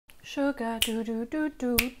Sugar, do do do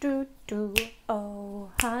do do do. Oh,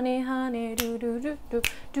 honey, honey, do do do do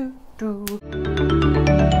do do.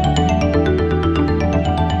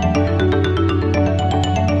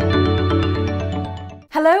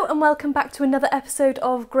 Hello and welcome back to another episode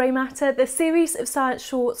of Grey Matter, the series of science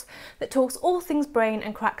shorts that talks all things brain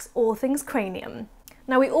and cracks all things cranium.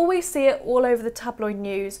 Now, we always see it all over the tabloid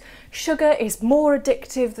news. Sugar is more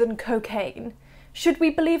addictive than cocaine. Should we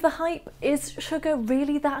believe the hype? Is sugar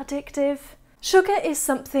really that addictive? Sugar is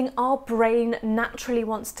something our brain naturally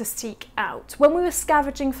wants to seek out. When we were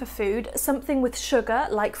scavenging for food, something with sugar,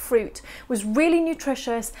 like fruit, was really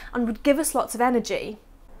nutritious and would give us lots of energy.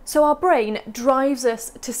 So our brain drives us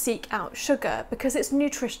to seek out sugar because it's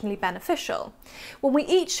nutritionally beneficial. When we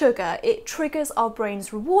eat sugar, it triggers our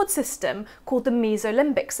brain's reward system called the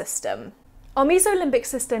mesolimbic system. Our mesolimbic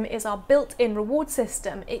system is our built-in reward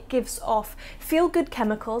system. It gives off feel-good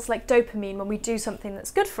chemicals like dopamine when we do something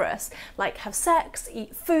that's good for us, like have sex,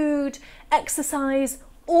 eat food, exercise,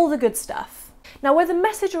 all the good stuff. Now, where the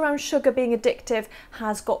message around sugar being addictive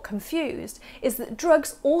has got confused is that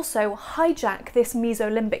drugs also hijack this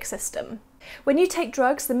mesolimbic system. When you take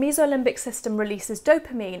drugs, the mesolimbic system releases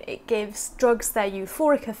dopamine. It gives drugs their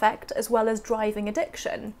euphoric effect as well as driving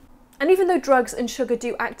addiction. And even though drugs and sugar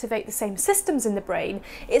do activate the same systems in the brain,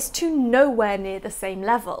 it's to nowhere near the same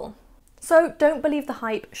level. So don't believe the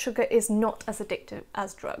hype, sugar is not as addictive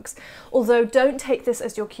as drugs. Although don't take this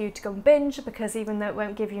as your cue to go and binge, because even though it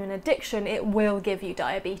won't give you an addiction, it will give you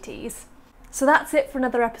diabetes. So that's it for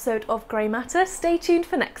another episode of Grey Matter. Stay tuned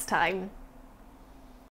for next time.